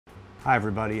Hi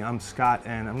everybody, I'm Scott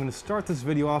and I'm going to start this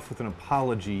video off with an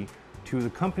apology to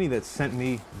the company that sent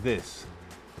me this.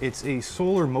 It's a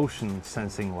solar motion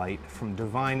sensing light from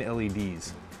Divine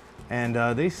LEDs,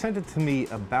 and they sent it to me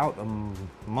about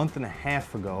a month and a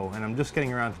half ago, and I'm just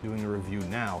getting around to doing a review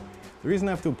now. The reason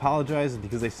I have to apologize is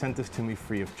because they sent this to me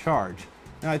free of charge.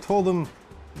 Now I told them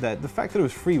that the fact that it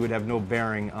was free would have no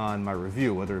bearing on my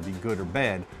review, whether it be good or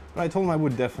bad, but I told them I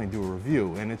would definitely do a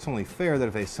review, and it's only fair that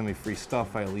if they send me free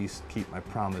stuff, I at least keep my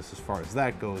promise as far as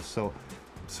that goes. So,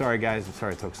 sorry guys, I'm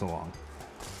sorry it took so long.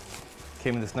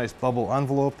 Came in this nice bubble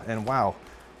envelope, and wow,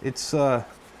 it's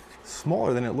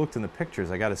smaller than it looked in the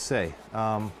pictures, I gotta say.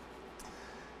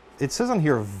 It says on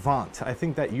here Vont. I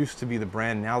think that used to be the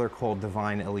brand, now they're called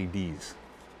Divine LEDs.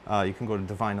 You can go to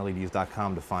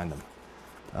divineleds.com to find them.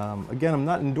 Again, I'm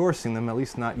not endorsing them, at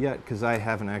least not yet, because I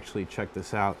haven't actually checked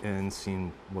this out and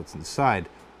seen what's inside.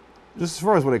 Just as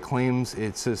far as what it claims,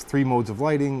 it says 3 modes of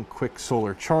lighting, quick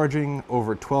solar charging,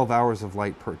 over 12 hours of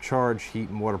light per charge, heat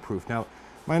and waterproof. Now,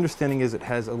 my understanding is it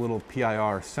has a little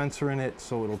PIR sensor in it,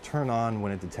 so it'll turn on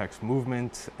when it detects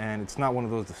movement, and it's not one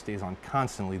of those that stays on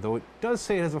constantly, though it does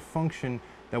say it has a function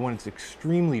that when it's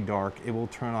extremely dark, it will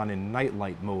turn on in night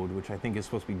light mode, which I think is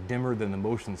supposed to be dimmer than the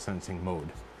motion sensing mode.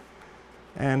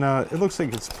 And it looks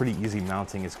like it's pretty easy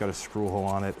mounting. It's got a screw hole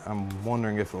on it. I'm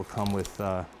wondering if it'll come with,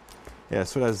 yeah,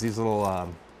 so it has these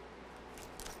little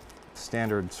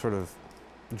standard sort of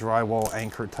drywall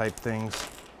anchor type things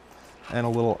and a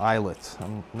little eyelet.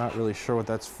 I'm not really sure what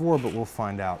that's for, but we'll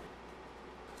find out.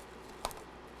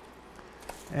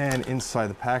 And inside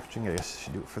the packaging, I guess I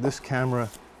should do it for this camera.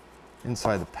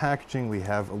 Inside the packaging, we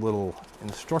have a little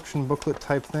instruction booklet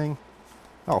type thing.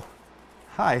 Oh,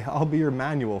 hi, I'll be your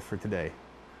manual for today.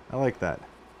 I like that.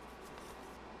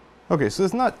 Okay, so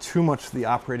there's not too much to the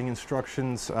operating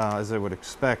instructions, as I would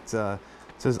expect. It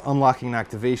says unlocking and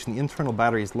activation. The internal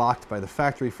battery is locked by the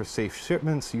factory for safe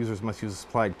shipments. Users must use a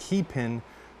supplied key pin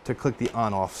to click the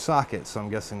on-off socket. So I'm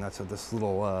guessing that's what this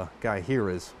little guy here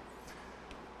is.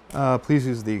 Please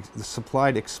use the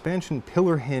supplied expansion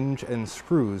pillar hinge and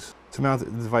screws to mount the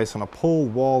device on a pole,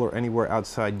 wall, or anywhere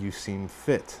outside you seem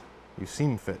fit.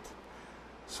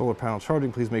 Solar panel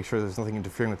charging, please make sure there's nothing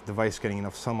interfering with the device getting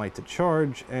enough sunlight to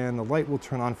charge, and the light will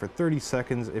turn on for 30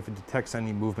 seconds if it detects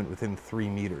any movement within 3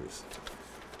 meters.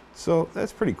 So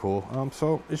that's pretty cool.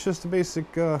 So it's just a basic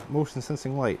motion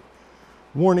sensing light.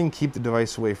 Warning, keep the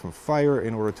device away from fire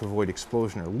in order to avoid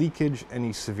explosion or leakage.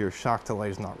 Any severe shock to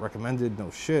light is not recommended.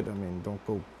 No shit, I mean, don't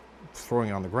go throwing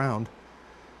it on the ground.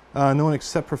 No one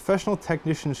except professional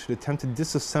technicians should attempt to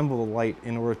disassemble the light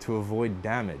in order to avoid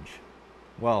damage.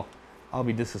 Well, I'll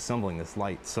be disassembling this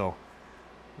light, so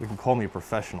you can call me a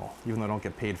professional, even though I don't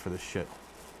get paid for this shit.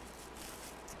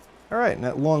 Alright, and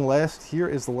at long last, here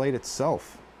is the light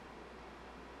itself.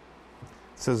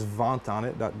 It says Vont on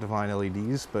it, not Divine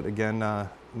LEDs, but again,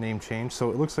 name change.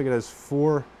 So it looks like it has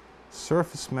 4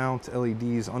 surface mount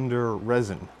LEDs under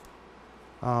resin.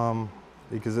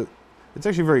 Because it's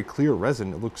actually very clear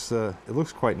resin. It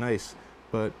looks quite nice,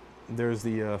 but there's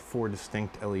the 4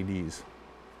 distinct LEDs.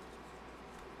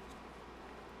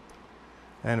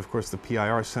 And of course the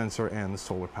PIR sensor and the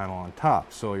solar panel on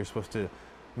top. So you're supposed to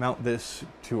mount this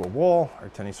to a wall or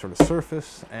to any sort of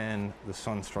surface, and the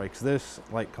sun strikes this,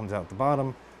 light comes out the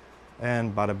bottom,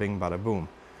 and bada bing, bada boom.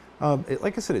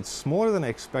 Like I said, it's smaller than I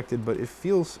expected, but it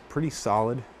feels pretty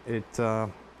solid. It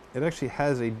actually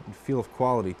has a feel of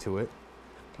quality to it.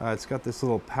 It's got this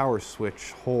little power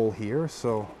switch hole here,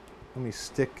 so let me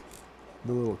stick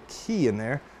the little key in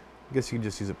there. I guess you can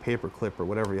just use a paper clip or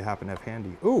whatever you happen to have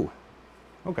handy. Ooh!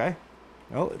 Okay,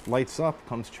 well, it lights up,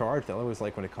 comes charged. I always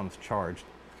like when it comes charged.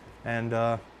 And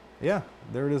yeah,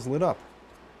 there it is lit up.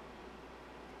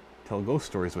 Tell ghost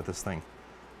stories with this thing.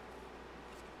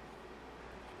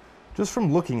 Just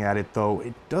from looking at it though,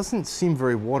 it doesn't seem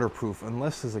very waterproof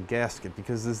unless there's a gasket,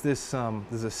 because there's this,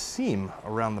 there's a seam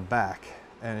around the back,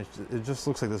 and it just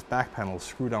looks like this back panel is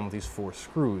screwed on with these 4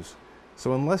 screws.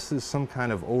 So unless there's some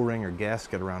kind of O-ring or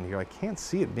gasket around here, I can't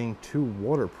see it being too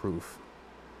waterproof.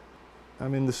 I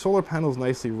mean, the solar panel is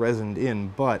nicely resined in,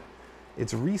 but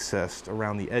it's recessed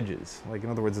around the edges. Like,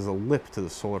 in other words, there's a lip to the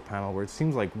solar panel where it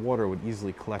seems like water would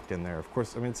easily collect in there. Of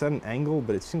course, I mean, it's at an angle,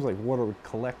 but it seems like water would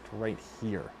collect right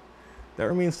here. That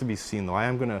remains to be seen, though. I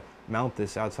am going to mount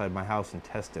this outside my house and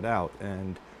test it out,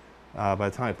 and by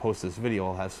the time I post this video,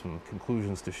 I'll have some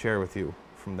conclusions to share with you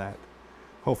from that.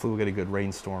 Hopefully we'll get a good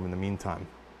rainstorm in the meantime.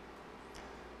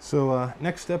 So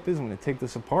next step is I'm going to take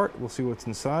this apart, we'll see what's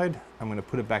inside, I'm going to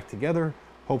put it back together,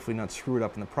 hopefully not screw it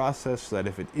up in the process so that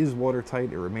if it is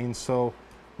watertight, it remains so,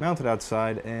 mount it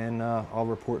outside, and I'll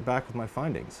report back with my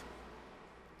findings.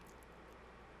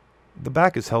 The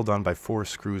back is held on by 4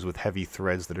 screws with heavy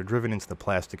threads that are driven into the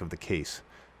plastic of the case.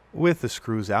 With the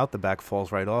screws out, the back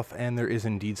falls right off, and there is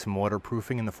indeed some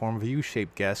waterproofing in the form of a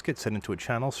U-shaped gasket set into a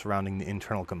channel surrounding the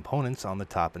internal components on the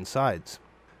top and sides.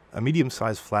 A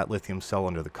medium-sized flat lithium cell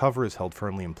under the cover is held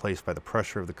firmly in place by the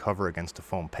pressure of the cover against a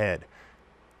foam pad.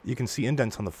 You can see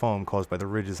indents on the foam caused by the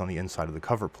ridges on the inside of the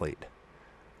cover plate.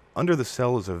 Under the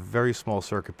cell is a very small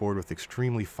circuit board with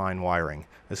extremely fine wiring,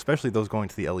 especially those going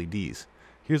to the LEDs.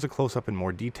 Here's a close-up in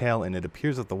more detail, and it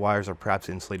appears that the wires are perhaps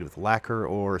insulated with lacquer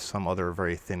or some other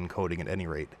very thin coating at any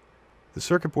rate. The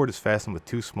circuit board is fastened with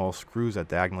 2 small screws at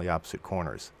diagonally opposite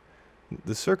corners.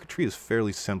 The circuitry is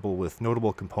fairly simple, with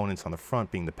notable components on the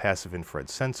front being the passive infrared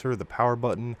sensor, the power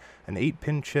button, an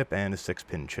 8-pin chip, and a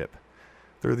 6-pin chip.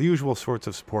 There are the usual sorts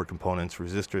of support components,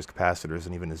 resistors, capacitors,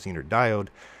 and even a Zener diode,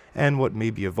 and what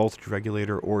may be a voltage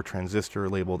regulator or transistor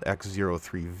labeled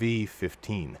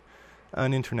X03V15.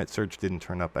 An internet search didn't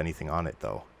turn up anything on it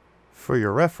though. For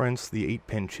your reference, the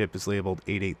 8-pin chip is labeled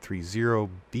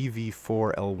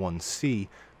 8830BV4L1C,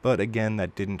 but again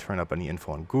that didn't turn up any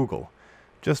info on Google.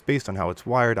 Just based on how it's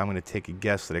wired, I'm going to take a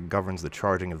guess that it governs the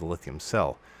charging of the lithium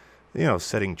cell. You know,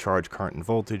 setting charge current and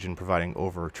voltage and providing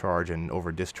overcharge and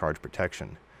over-discharge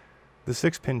protection. The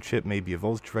 6-pin chip may be a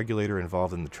voltage regulator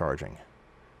involved in the charging.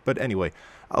 But anyway,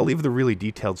 I'll leave the really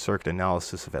detailed circuit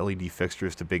analysis of LED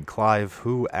fixtures to Big Clive,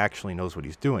 who actually knows what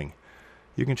he's doing.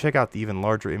 You can check out the even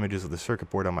larger images of the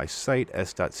circuit board on my site,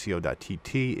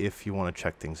 s.co.tt, if you want to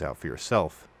check things out for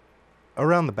yourself.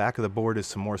 Around the back of the board is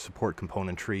some more support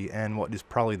componentry, and what is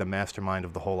probably the mastermind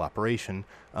of the whole operation,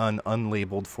 an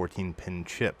unlabeled 14-pin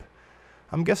chip.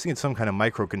 I'm guessing it's some kind of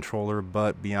microcontroller,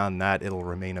 but beyond that it'll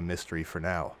remain a mystery for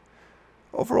now.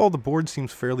 Overall, the board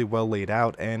seems fairly well laid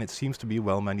out, and it seems to be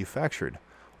well manufactured.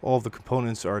 All of the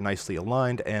components are nicely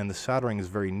aligned, and the soldering is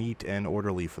very neat and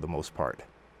orderly for the most part.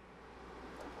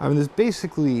 I mean, there's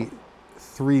basically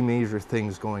 3 major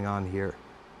things going on here.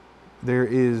 There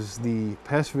is the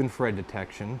passive infrared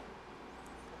detection,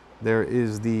 there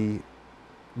is the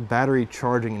battery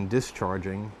charging and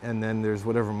discharging, and then there's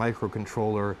whatever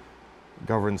microcontroller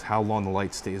governs how long the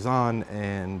light stays on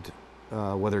and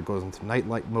whether it goes into night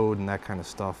light mode and that kind of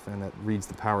stuff, and that reads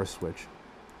the power switch.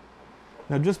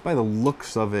 Now, just by the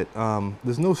looks of it,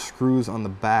 there's no screws on the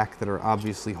back that are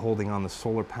obviously holding on the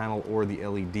solar panel or the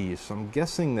LEDs, so I'm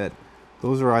guessing that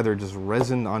those are either just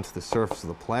resined onto the surface of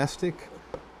the plastic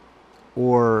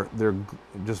or they're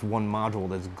just one module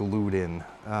that's glued in.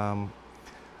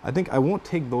 I think I won't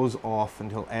take those off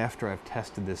until after I've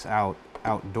tested this out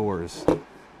outdoors,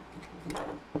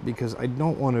 because I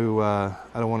don't want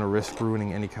to risk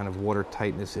ruining any kind of water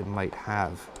tightness it might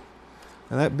have.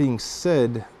 Now, that being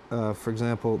said, for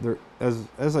example,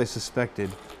 as I suspected,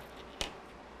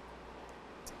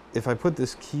 if I put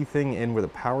this key thing in where the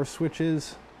power switch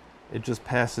is, it just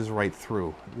passes right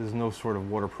through. There's no sort of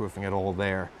waterproofing at all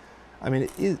there. I mean,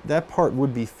 that part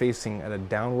would be facing at a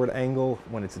downward angle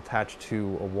when it's attached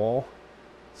to a wall,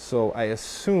 so I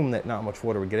assume that not much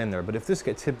water would get in there. But if this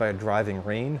gets hit by a driving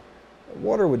rain,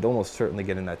 water would almost certainly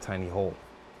get in that tiny hole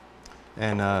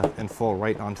and fall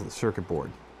right onto the circuit board.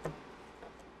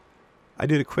 I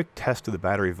did a quick test of the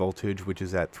battery voltage, which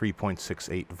is at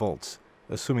 3.68 volts.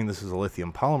 Assuming this is a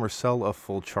lithium polymer cell, a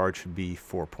full charge should be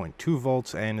 4.2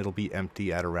 volts, and it'll be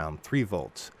empty at around 3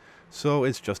 volts. So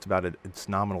it's just about at its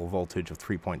nominal voltage of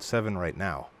 3.7 right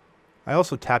now. I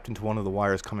also tapped into one of the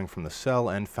wires coming from the cell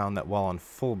and found that while on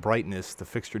full brightness, the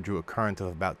fixture drew a current of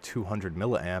about 200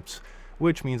 milliamps,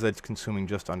 which means that it's consuming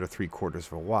just under 3/4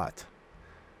 of a watt.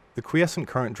 The quiescent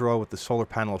current draw with the solar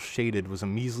panel shaded was a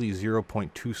measly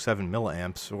 0.27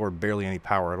 milliamps, or barely any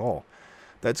power at all.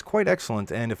 That's quite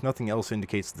excellent, and if nothing else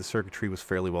indicates that the circuitry was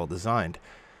fairly well designed.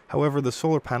 However, the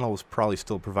solar panel was probably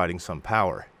still providing some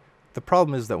power. The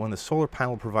problem is that when the solar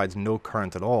panel provides no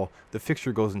current at all, the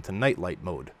fixture goes into night light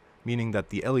mode, meaning that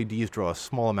the LEDs draw a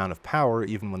small amount of power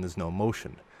even when there's no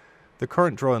motion. The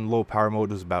current draw in low power mode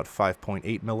was about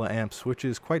 5.8 milliamps, which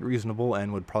is quite reasonable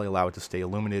and would probably allow it to stay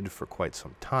illuminated for quite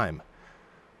some time.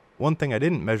 One thing I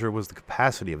didn't measure was the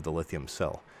capacity of the lithium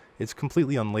cell. It's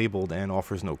completely unlabeled and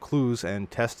offers no clues,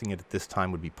 and testing it at this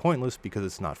time would be pointless because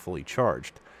it's not fully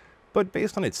charged. But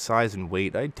based on its size and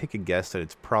weight, I'd take a guess that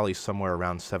it's probably somewhere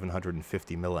around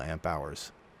 750 milliamp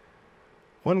hours.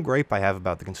 One gripe I have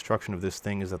about the construction of this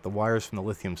thing is that the wires from the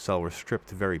lithium cell were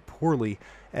stripped very poorly,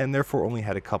 and therefore only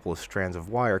had a couple of strands of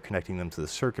wire connecting them to the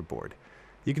circuit board.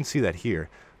 You can see that here.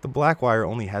 The black wire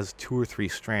only has 2 or 3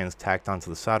 strands tacked onto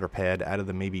the solder pad out of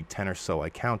the maybe 10 or so I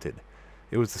counted.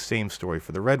 It was the same story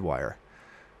for the red wire.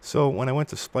 So when I went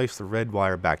to splice the red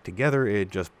wire back together, it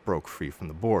just broke free from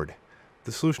the board.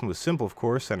 The solution was simple, of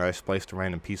course, and I spliced a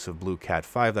random piece of blue Cat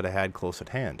 5 that I had close at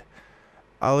hand.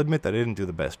 I'll admit that I didn't do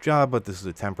the best job, but this is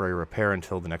a temporary repair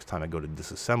until the next time I go to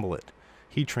disassemble it.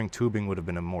 Heat shrink tubing would have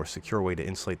been a more secure way to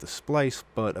insulate the splice,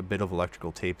 but a bit of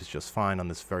electrical tape is just fine on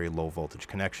this very low voltage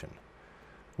connection.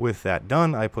 With that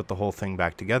done, I put the whole thing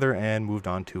back together and moved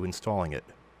on to installing it.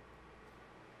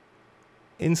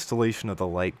 Installation of the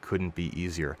light couldn't be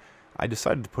easier. I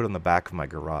decided to put it on the back of my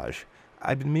garage.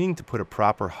 I've been meaning to put a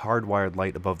proper hardwired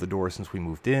light above the door since we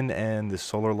moved in, and this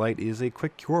solar light is a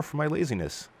quick cure for my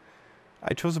laziness.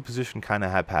 I chose a position kinda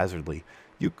haphazardly.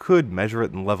 You could measure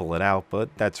it and level it out,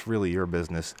 but that's really your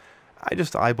business. I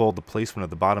just eyeballed the placement of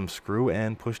the bottom screw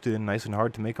and pushed it in nice and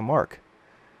hard to make a mark.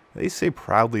 They say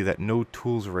proudly that no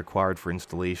tools are required for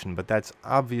installation, but that's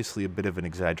obviously a bit of an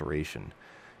exaggeration.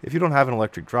 If you don't have an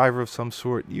electric driver of some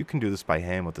sort, you can do this by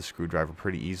hand with a screwdriver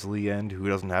pretty easily, and who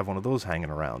doesn't have one of those hanging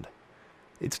around?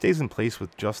 It stays in place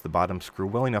with just the bottom screw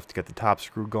well enough to get the top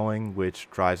screw going, which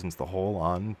drives into the hole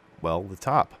on, well, the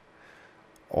top.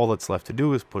 All that's left to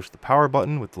do is push the power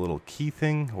button with the little key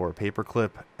thing or paper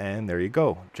clip, and there you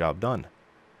go, job done.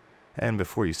 And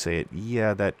before you say it,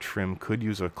 yeah, that trim could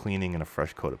use a cleaning and a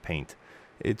fresh coat of paint.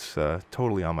 It's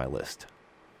totally on my list.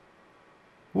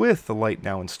 With the light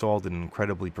now installed in an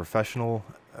incredibly professional,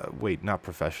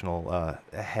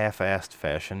 half-assed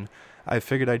fashion, I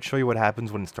figured I'd show you what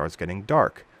happens when it starts getting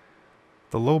dark.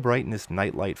 The low brightness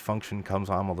night light function comes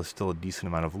on while there's still a decent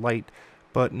amount of light,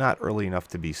 but not early enough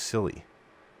to be silly.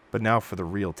 But now for the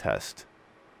real test.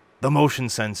 The motion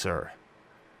sensor.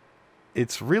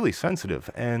 It's really sensitive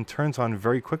and turns on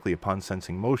very quickly upon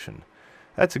sensing motion.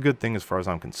 That's a good thing as far as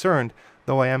I'm concerned,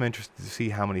 though I am interested to see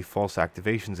how many false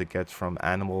activations it gets from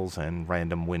animals and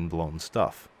random wind-blown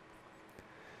stuff.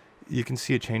 You can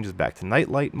see it changes back to night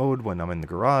light mode when I'm in the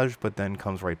garage, but then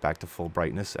comes right back to full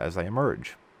brightness as I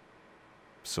emerge.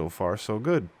 So far, so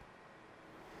good.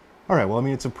 Alright, well, I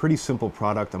mean, it's a pretty simple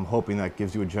product. I'm hoping that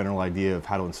gives you a general idea of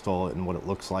how to install it and what it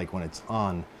looks like when it's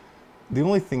on. The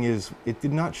only thing is, it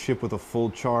did not ship with a full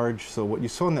charge, so what you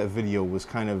saw in that video was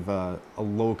kind of a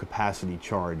low capacity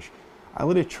charge. I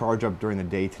let it charge up during the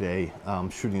day today,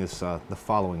 shooting this the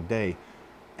following day,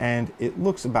 and it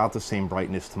looks about the same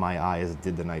brightness to my eye as it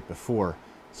did the night before.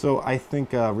 So I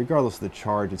think regardless of the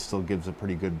charge, it still gives a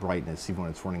pretty good brightness even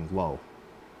when it's running low.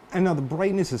 And now the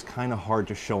brightness is kind of hard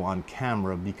to show on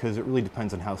camera because it really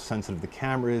depends on how sensitive the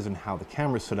camera is and how the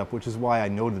camera's set up, which is why I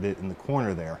noted it in the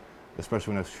corner there,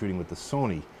 especially when I was shooting with the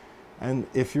Sony. And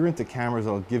if you're into cameras,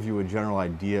 I'll give you a general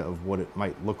idea of what it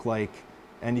might look like.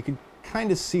 And you can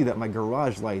kind of see that my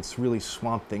garage lights really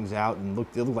swamped things out and it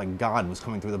looked like God was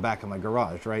coming through the back of my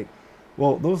garage, right?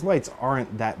 Well, those lights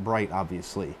aren't that bright,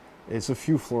 obviously. It's a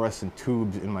few fluorescent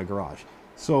tubes in my garage.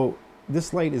 So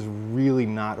this light is really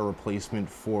not a replacement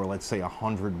for, let's say, a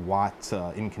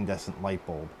 100-watt incandescent light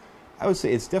bulb. I would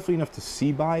say it's definitely enough to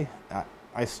see by.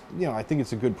 I think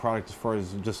it's a good product as far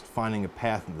as just finding a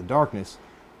path in the darkness,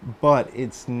 but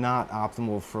it's not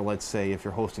optimal for, let's say, if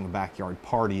you're hosting a backyard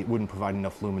party. It wouldn't provide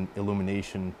enough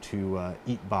illumination to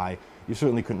eat by. You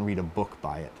certainly couldn't read a book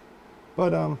by it.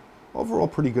 But overall,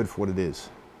 pretty good for what it is.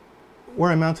 Where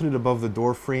I mounted it above the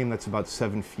door frame, that's about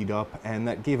 7 feet up, and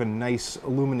that gave a nice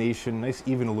illumination, nice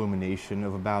even illumination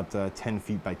of about 10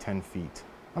 feet by 10 feet.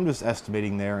 I'm just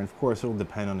estimating there, and of course it'll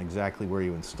depend on exactly where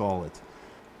you install it.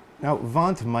 Now,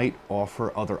 Vont might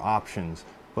offer other options,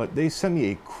 but they sent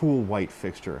me a cool white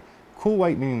fixture. Cool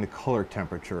white meaning the color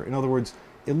temperature. In other words,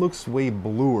 it looks way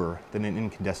bluer than an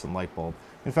incandescent light bulb.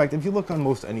 In fact, if you look on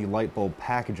most any light bulb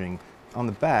packaging, on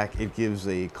the back it gives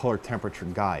a color temperature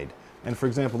guide. And for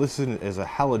example, this is a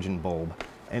halogen bulb,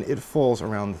 and it falls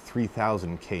around the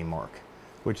 3000 K mark,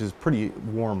 which is pretty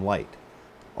warm light.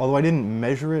 Although I didn't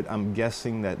measure it, I'm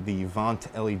guessing that the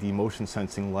Vont LED motion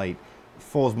sensing light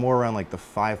falls more around like the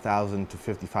 5000 to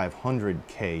 5500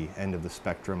 K end of the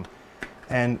spectrum,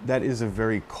 and that is a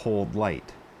very cold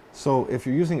light. So if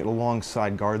you're using it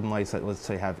alongside garden lights that, let's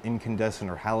say, have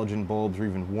incandescent or halogen bulbs or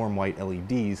even warm white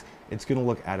LEDs, it's going to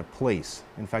look out of place.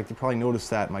 In fact, you probably noticed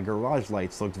that my garage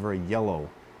lights looked very yellow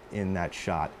in that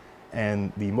shot,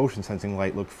 and the motion sensing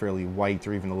light looked fairly white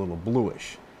or even a little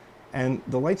bluish. And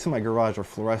the lights in my garage are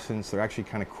fluorescents. They're actually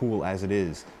kind of cool as it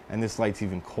is, and this light's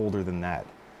even colder than that.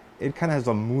 It kind of has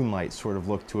a moonlight sort of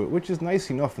look to it, which is nice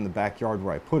enough in the backyard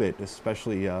where I put it,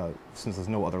 especially since there's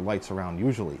no other lights around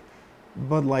usually.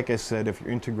 But like I said, if you're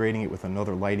integrating it with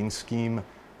another lighting scheme,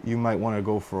 you might want to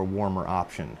go for a warmer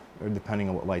option, or depending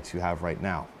on what lights you have right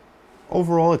now.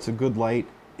 Overall, it's a good light.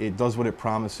 It does what it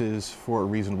promises for a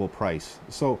reasonable price.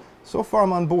 So far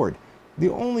I'm on board. The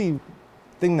only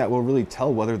thing that will really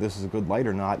tell whether this is a good light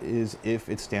or not is if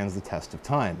it stands the test of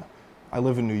time. I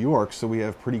live in New York, so we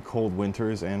have pretty cold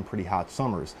winters and pretty hot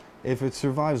summers. If it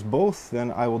survives both,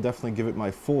 then I will definitely give it my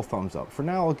full thumbs up. For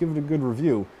now, I'll give it a good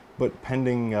review, but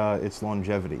pending its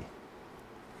longevity.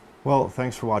 Well,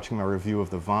 thanks for watching my review of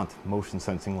the Vont motion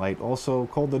sensing light, also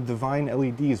called the Divine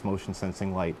LEDs motion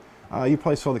sensing light. You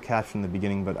probably saw the caption in the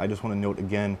beginning, but I just want to note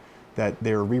again that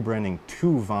they're rebranding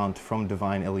to Vont from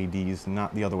Divine LEDs,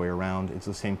 not the other way around. It's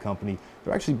the same company.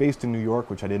 They're actually based in New York,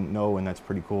 which I didn't know, and that's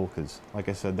pretty cool because, like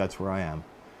I said, that's where I am.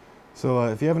 So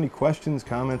if you have any questions,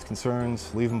 comments,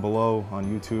 concerns, leave them below on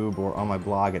YouTube or on my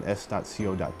blog at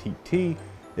s.co.tt.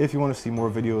 If you want to see more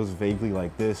videos vaguely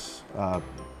like this,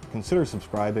 consider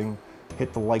subscribing.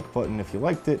 Hit the like button if you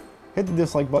liked it. Hit the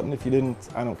dislike button if you didn't.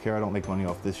 I don't care. I don't make money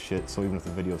off this shit, so even if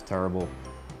the video is terrible,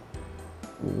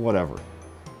 whatever.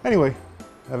 Anyway,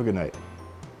 have a good night.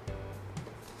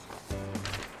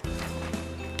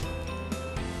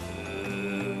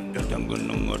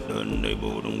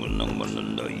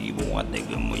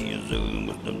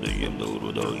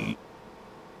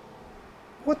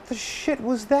 What the shit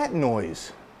was that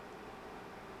noise?